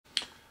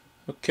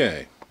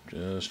Okay,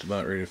 just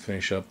about ready to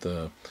finish up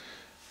the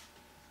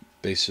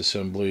base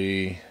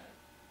assembly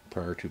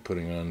prior to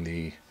putting on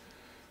the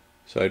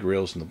side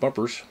rails and the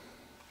bumpers.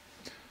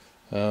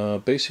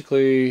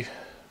 Basically,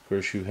 of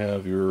course, you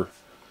have your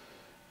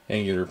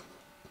angular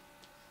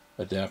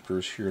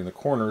adapters here in the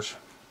corners.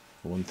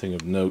 One thing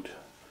of note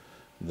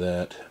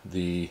that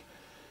the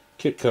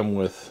kit come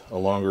with a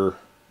longer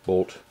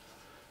bolt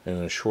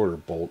and a shorter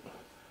bolt.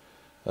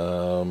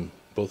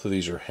 Both of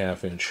these are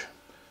 1/2 inch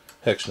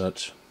hex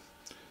nuts.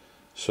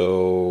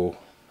 So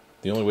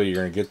the only way you're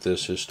going to get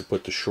this is to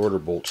put the shorter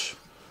bolts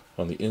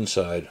on the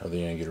inside of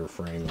the angular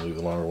frame and leave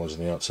the longer ones on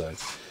the outside.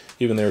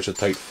 Even there it's a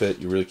tight fit,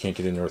 you really can't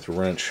get in there with a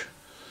wrench,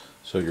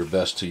 so you're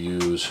best to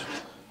use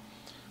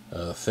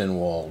a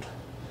thin-walled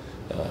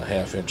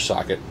 1/2 inch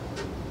socket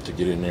to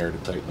get in there to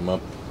tighten them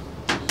up.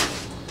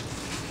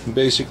 And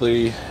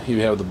basically you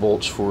have the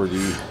bolts for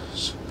the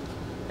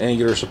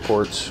angular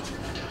supports.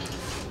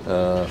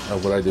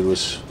 What I did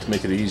was, to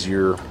make it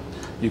easier,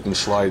 you can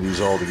slide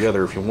these all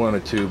together if you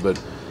wanted to, but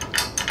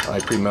I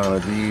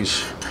pre-mounted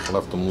these,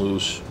 left them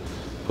loose,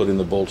 put in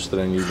the bolts that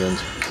I need them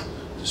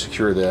to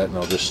secure that, and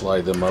I'll just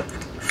slide them up,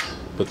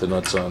 put the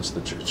nuts on so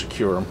that you can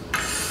secure them.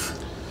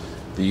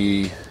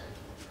 The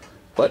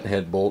button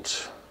head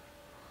bolts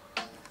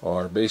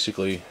are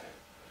basically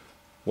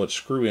what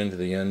screw into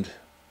the end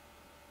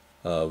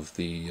of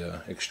the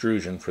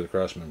extrusion for the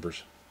cross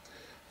members,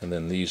 and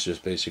then these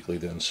just basically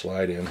then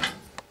slide in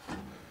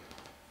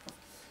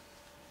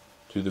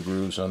to the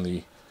grooves on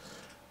the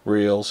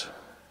rails,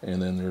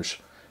 and then there's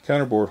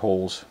counterbore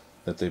holes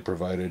that they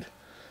provided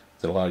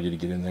that allow you to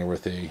get in there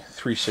with a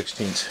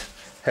 3/16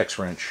 hex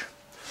wrench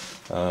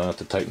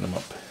to tighten them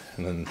up,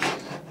 and then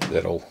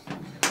that'll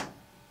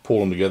pull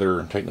them together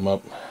and tighten them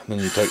up. And then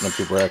you tighten up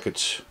your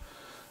brackets.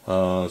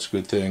 It's a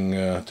good thing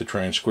to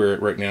try and square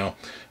it right now.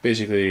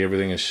 Basically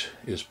everything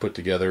is put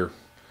together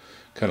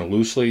kind of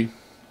loosely.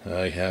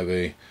 I have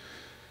a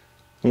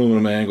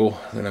aluminum angle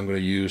that I'm going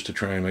to use to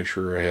try and make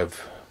sure I have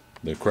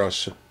the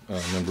cross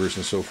members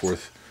and so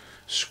forth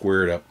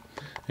squared up,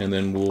 and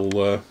then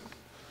we'll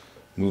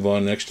move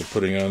on next to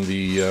putting on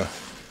the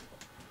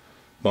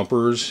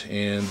bumpers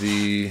and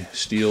the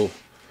steel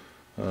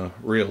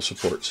rail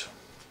supports.